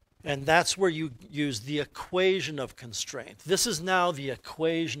 And that's where you use the equation of constraint. This is now the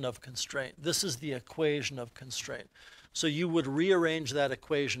equation of constraint. This is the equation of constraint. So you would rearrange that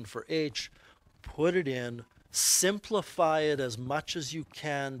equation for h, put it in, simplify it as much as you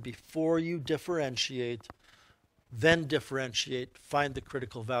can before you differentiate, then differentiate, find the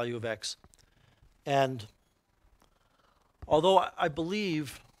critical value of x. And although I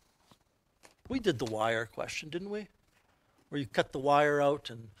believe we did the wire question, didn't we? Where you cut the wire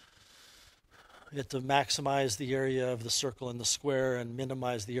out and you have to maximize the area of the circle and the square and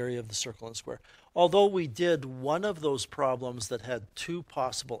minimize the area of the circle and square. Although we did one of those problems that had 2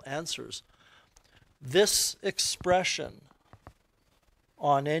 possible answers, this expression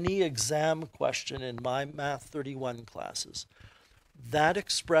on any exam question in my Math 31 classes, that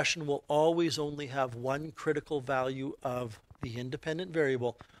expression will always only have one critical value of the independent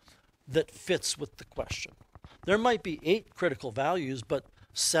variable that fits with the question. There might be 8 critical values, but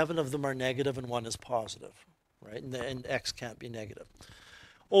 7 of them are negative and 1 is positive. right? And x can't be negative.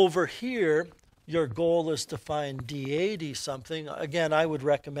 Over here, your goal is to find d80 something. Again, I would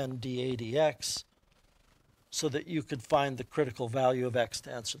recommend d80x so that you could find the critical value of x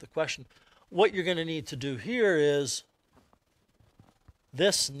to answer the question. What you're going to need to do here is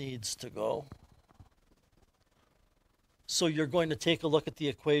this needs to go. So you're going to take a look at the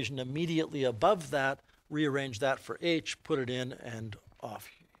equation immediately above that, rearrange that for h, put it in, and off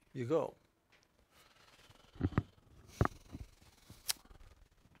you go.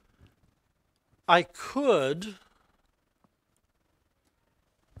 I could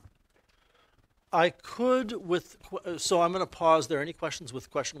with, so I'm going to pause there. Any questions with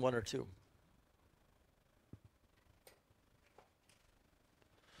question 1 or 2?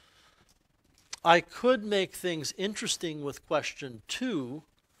 I could make things interesting with question 2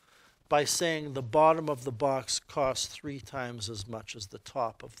 by saying the bottom of the box costs 3 times as much as the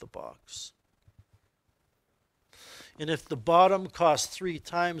top of the box. And if the bottom costs 3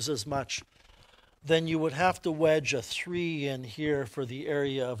 times as much, then you would have to wedge a 3 in here for the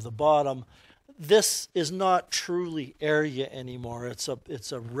area of the bottom. This is not truly area anymore. It's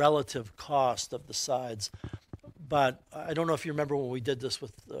a relative cost of the sides. But I don't know if you remember when we did this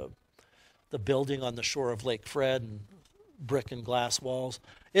with the building on the shore of Lake Fred and brick and glass walls.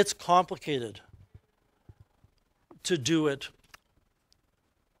 It's complicated to do it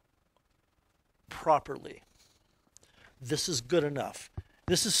properly. This is good enough.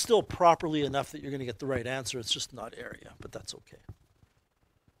 This is still properly enough that you're going to get the right answer. It's just not area, but that's okay.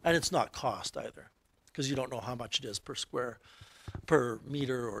 And it's not cost either, because you don't know how much it is per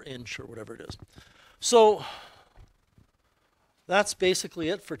meter or inch or whatever it is. So that's basically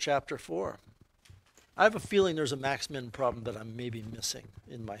it for chapter 4. I have a feeling there's a max-min problem that I'm maybe missing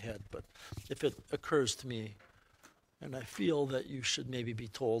in my head, but if it occurs to me and I feel that you should maybe be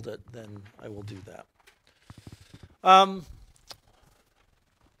told it, then I will do that.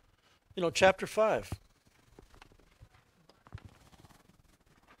 Chapter 5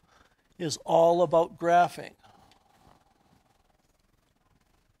 is all about graphing.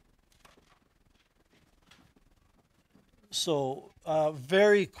 So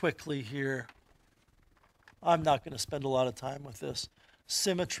very quickly here, I'm not going to spend a lot of time with this.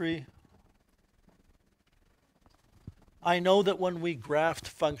 Symmetry. I know that when we graphed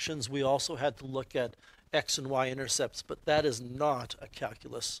functions, we also had to look at x and y intercepts, but that is not a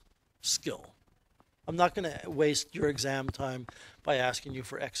calculus skill. I'm not going to waste your exam time by asking you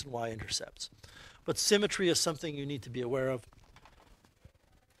for x and y intercepts. But symmetry is something you need to be aware of.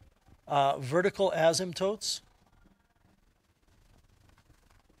 Vertical asymptotes.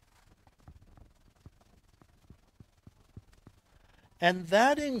 And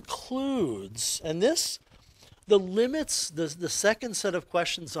that includes, and this, the limits, the second set of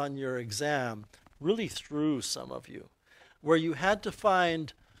questions on your exam really threw some of you, where you had to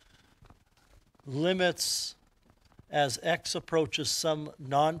find limits as x approaches some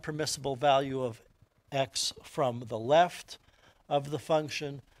non-permissible value of x from the left of the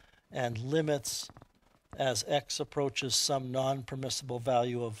function, and limits as x approaches some non-permissible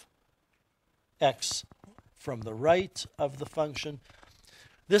value of x from the right of the function.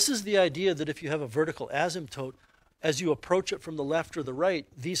 This is the idea that if you have a vertical asymptote, as you approach it from the left or the right,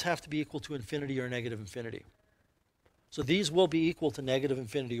 these have to be equal to infinity or negative infinity. So these will be equal to negative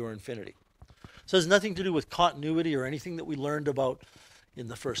infinity or infinity. So it has nothing to do with continuity or anything that we learned about in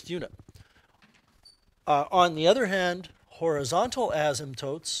the first unit. On the other hand, horizontal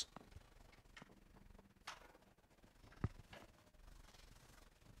asymptotes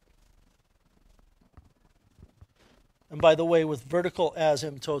and by the way, with vertical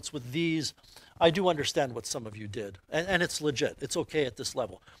asymptotes, with these, I do understand what some of you did. And it's legit. It's okay at this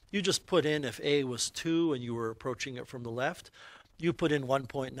level. You just put in, if A was 2 and you were approaching it from the left, you put in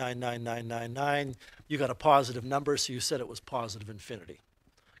 1.99999. You got a positive number, so you said it was positive infinity,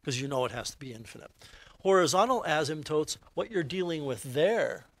 because you know it has to be infinite. Horizontal asymptotes, what you're dealing with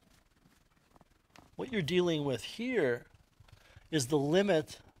there, what you're dealing with here, is the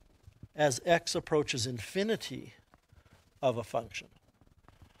limit as x approaches infinity of a function.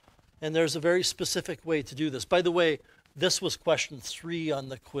 And there's a very specific way to do this. By the way, this was question 3 on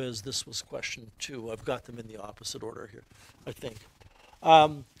the quiz. This was question 2. I've got them in the opposite order here, I think.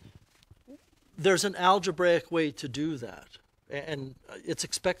 There's an algebraic way to do that. And it's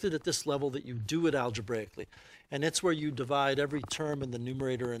expected at this level that you do it algebraically. And it's where you divide every term in the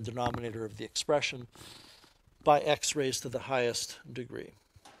numerator and denominator of the expression by x raised to the highest degree.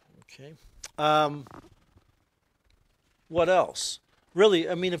 Okay. What else? Really,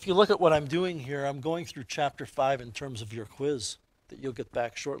 I mean, if you look at what I'm doing here, I'm going through chapter 5 in terms of your quiz. that you'll get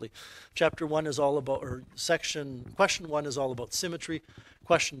back shortly. Chapter 1 is all about, or question 1 is all about symmetry.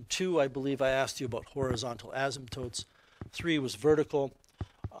 Question 2, I believe I asked you about horizontal asymptotes. 3 was vertical.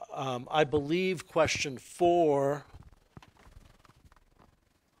 I believe question 4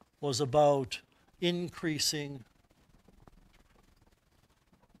 was about increasing,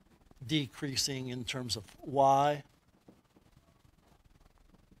 decreasing in terms of y,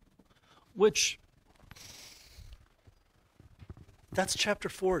 which, that's chapter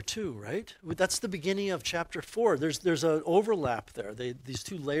 4 too, right? That's the beginning of chapter 4. There's an overlap there. These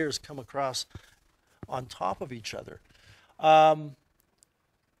two layers come across on top of each other.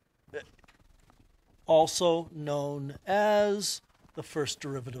 Also known as the first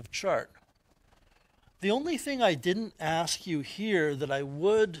derivative chart. The only thing I didn't ask you here that I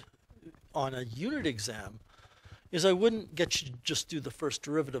would on a unit exam is I wouldn't get you to just do the first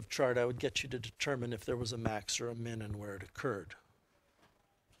derivative chart. I would get you to determine if there was a max or a min and where it occurred.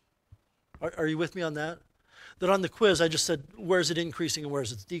 Are you with me on that? That on the quiz I just said where is it increasing and where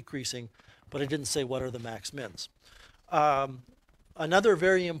is it decreasing, but I didn't say what are the max mins. Another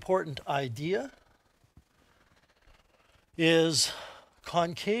very important idea is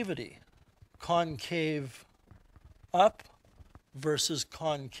concavity. Concave up versus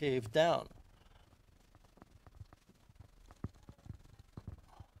concave down.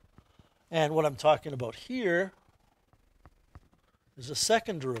 And what I'm talking about here is a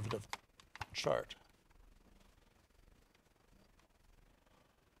second derivative chart.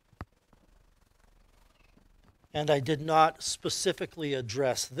 And I did not specifically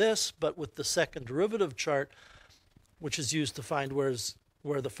address this, but with the second derivative chart, which is used to find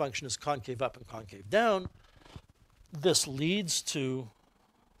where the function is concave up and concave down, this leads to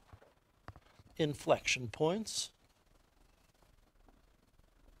inflection points,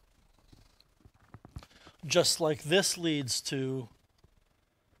 just like this leads to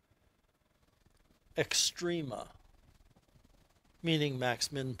extrema, meaning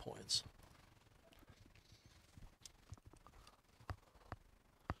max-min points.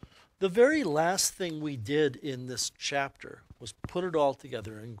 The very last thing we did in this chapter was put it all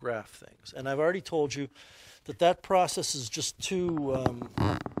together and graph things. And I've already told you that that process is just too,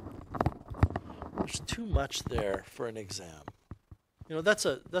 there's too much there for an exam. You know, that's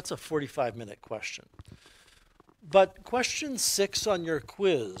a 45-minute question. But question 6 on your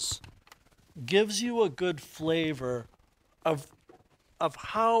quiz gives you a good flavor of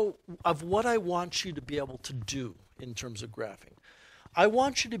what I want you to be able to do in terms of graphing. I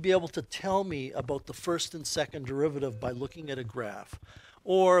want you to be able to tell me about the first and second derivative by looking at a graph.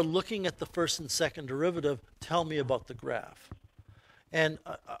 Or looking at the first and second derivative, tell me about the graph. And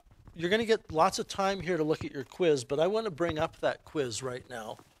you're going to get lots of time here to look at your quiz, but I want to bring up that quiz right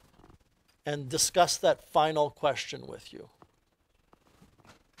now and discuss that final question with you.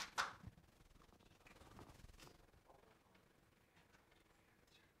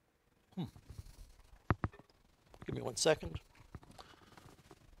 Give me 1 second.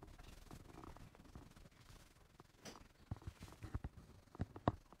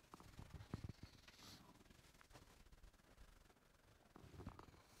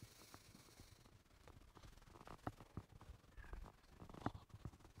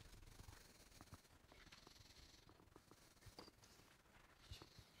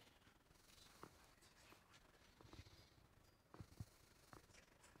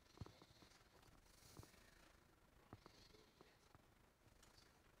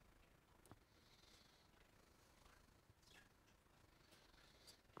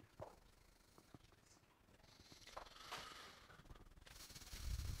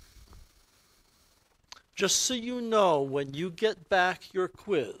 Just so you know, when you get back your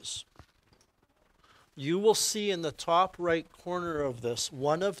quiz, you will see in the top right corner of this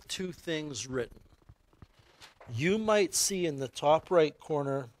one of two things written. You might see in the top right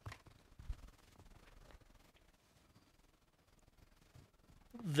corner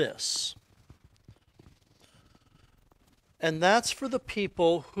this. And that's for the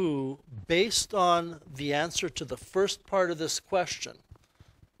people who, based on the answer to the first part of this question,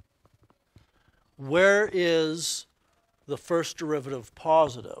 where is the first derivative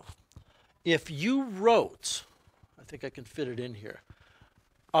positive? If you wrote, I think I can fit it in here,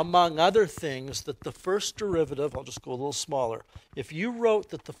 among other things, that the first derivative, I'll just go a little smaller, if you wrote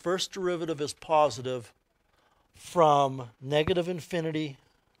that the first derivative is positive from negative infinity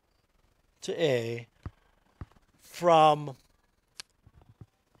to a, from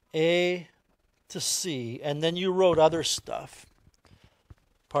a to c, and then you wrote other stuff,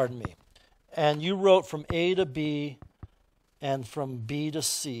 pardon me, and you wrote from A to B and from B to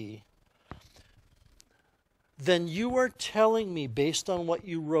C, then you are telling me, based on what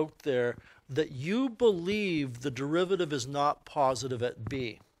you wrote there, that you believe the derivative is not positive at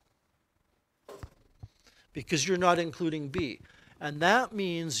b, because you're not including b. And that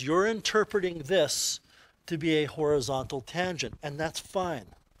means you're interpreting this to be a horizontal tangent, and that's fine,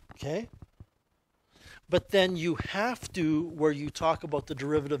 okay? But then you have to, where you talk about the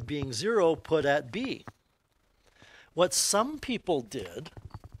derivative being 0, put at b. What some people did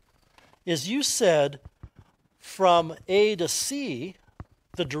is you said from a to c,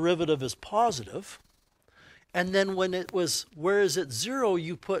 the derivative is positive, and then when it was, where is it 0,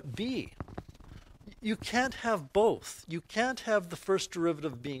 you put b. You can't have both. You can't have the first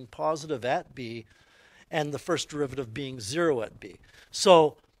derivative being positive at b and the first derivative being 0 at b.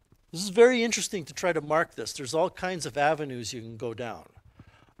 So this is very interesting to try to mark this. There's all kinds of avenues you can go down.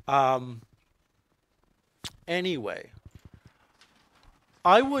 Anyway,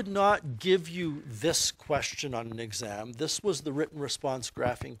 I would not give you this question on an exam. This was the written response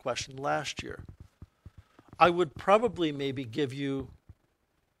graphing question last year. I would probably maybe give you,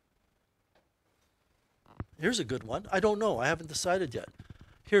 here's a good one. I don't know. I haven't decided yet.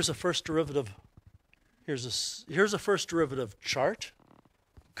 Here's a first derivative. Here's a first derivative chart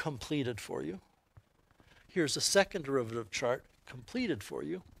completed for you. Here's a second derivative chart completed for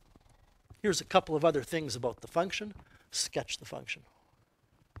you. Here's a couple of other things about the function. Sketch the function.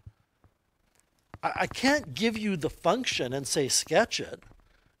 I can't give you the function and say sketch it,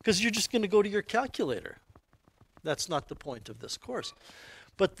 because you're just going to go to your calculator. That's not the point of this course.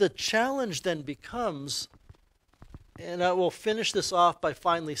 But the challenge then becomes, and I will finish this off by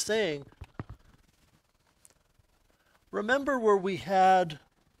finally saying, remember where we had,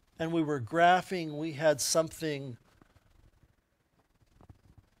 and we were graphing, we had something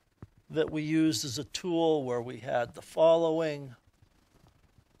that we used as a tool where we had the following.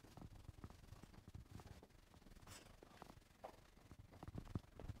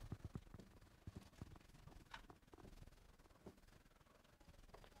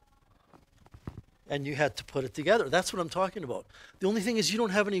 And you had to put it together. That's what I'm talking about. The only thing is you don't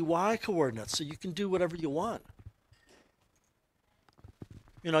have any y coordinates, so you can do whatever you want.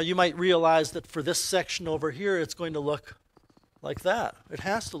 You know, you might realize that for this section over here, it's going to look like that. It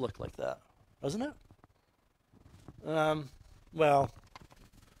has to look like that, doesn't it? Well,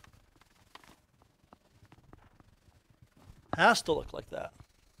 has to look like that.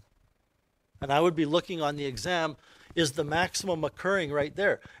 And I would be looking on the exam, is the maximum occurring right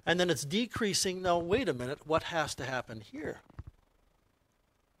there? And then it's decreasing. Now, wait a minute, what has to happen here?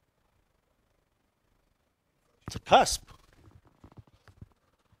 It's a cusp.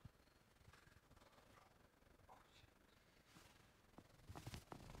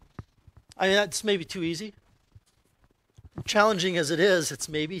 I mean, that's maybe too easy. Challenging as it is, it's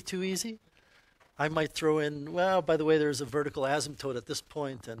maybe too easy. I might throw in, well, by the way, there's a vertical asymptote at this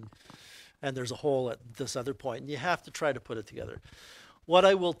point, and there's a hole at this other point, and you have to try to put it together. What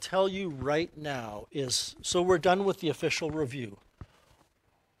I will tell you right now is, so we're done with the official review.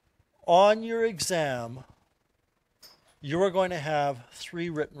 On your exam, you are going to have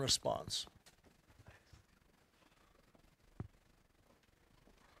 3 written response.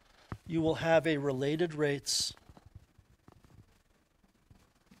 You will have a related rates,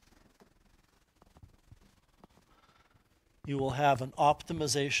 you will have an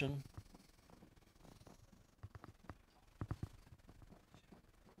optimization,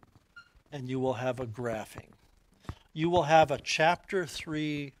 and you will have a graphing. You will have a chapter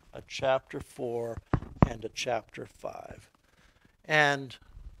 3, a chapter 4, and a chapter 5. And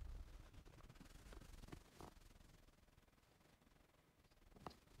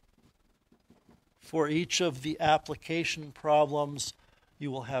for each of the application problems,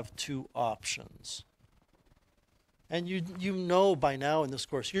 you will have 2 options. And you know by now in this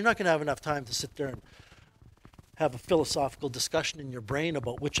course, you're not going to have enough time to sit there and have a philosophical discussion in your brain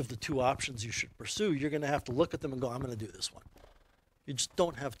about which of the 2 options you should pursue. You're going to have to look at them and go, I'm going to do this one. You just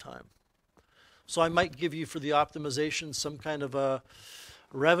don't have time. So I might give you for the optimization some kind of a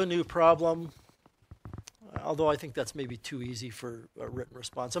revenue problem, although I think that's maybe too easy for a written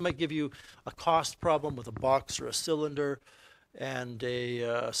response. I might give you a cost problem with a box or a cylinder and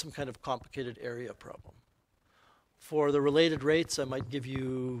some kind of complicated area problem. For the related rates, I might give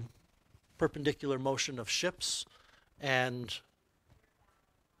you perpendicular motion of ships and,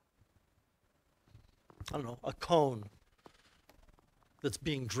 I don't know, a cone that's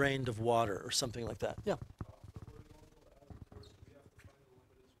being drained of water or something like that. Yeah.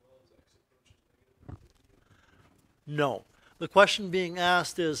 No. The question being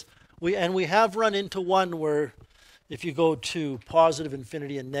asked is, we have run into one where if you go to positive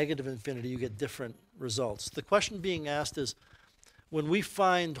infinity and negative infinity, you get different results. The question being asked is, when we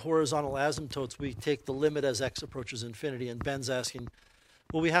find horizontal asymptotes, we take the limit as x approaches infinity, and Ben's asking,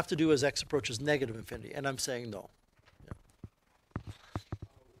 well, we have to do as x approaches negative infinity, and I'm saying no. Yeah.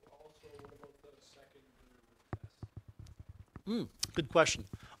 Also, what about the second derivative test? Good question.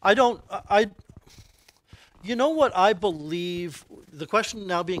 You know what I believe, the question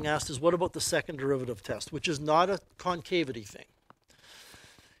now being asked is, what about the second derivative test, which is not a concavity thing.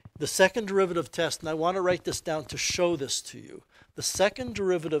 The second derivative test, and I want to write this down to show this to you. The second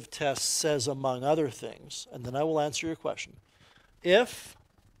derivative test says, among other things, and then I will answer your question, if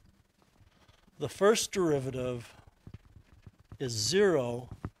the first derivative is 0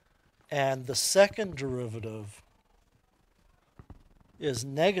 and the second derivative is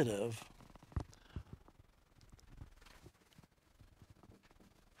negative,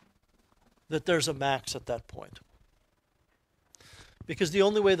 that there's a max at that point. Because the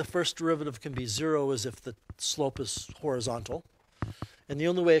only way the first derivative can be 0 is if the slope is horizontal. And the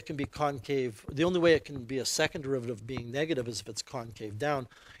only way it can be concave, the only way it can be a second derivative being negative is if it's concave down.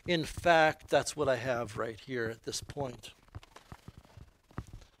 In fact, that's what I have right here at this point.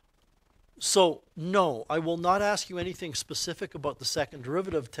 So, no, I will not ask you anything specific about the second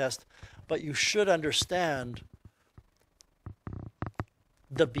derivative test, but you should understand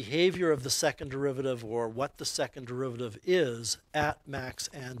the behavior of the second derivative, or what the second derivative is at max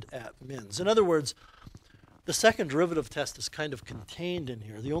and at mins. In other words, the second derivative test is kind of contained in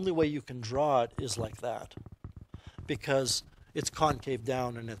here. The only way you can draw it is like that, because it's concave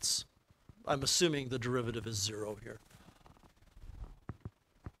down and it's, I'm assuming the derivative is 0 here.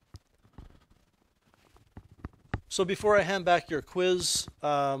 So before I hand back your quiz,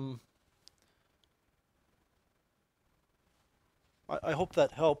 I hope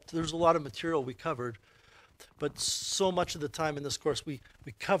that helped. There's a lot of material we covered, but so much of the time in this course we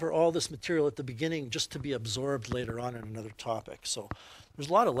cover all this material at the beginning just to be absorbed later on in another topic. So there's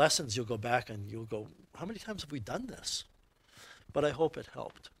a lot of lessons you'll go back and you'll go, how many times have we done this? But I hope it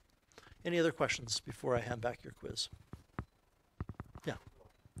helped. Any other questions before I hand back your quiz? Yeah,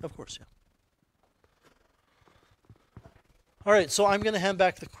 of course, yeah. All right, so I'm going to hand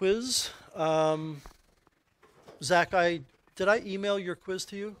back the quiz. Zach, did I email your quiz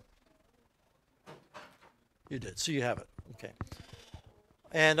to you? You did, so you have it. Okay.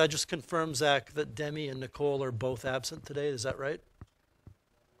 And I just confirmed, Zach, that Demi and Nicole are both absent today. Is that right?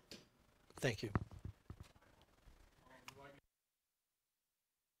 Thank you.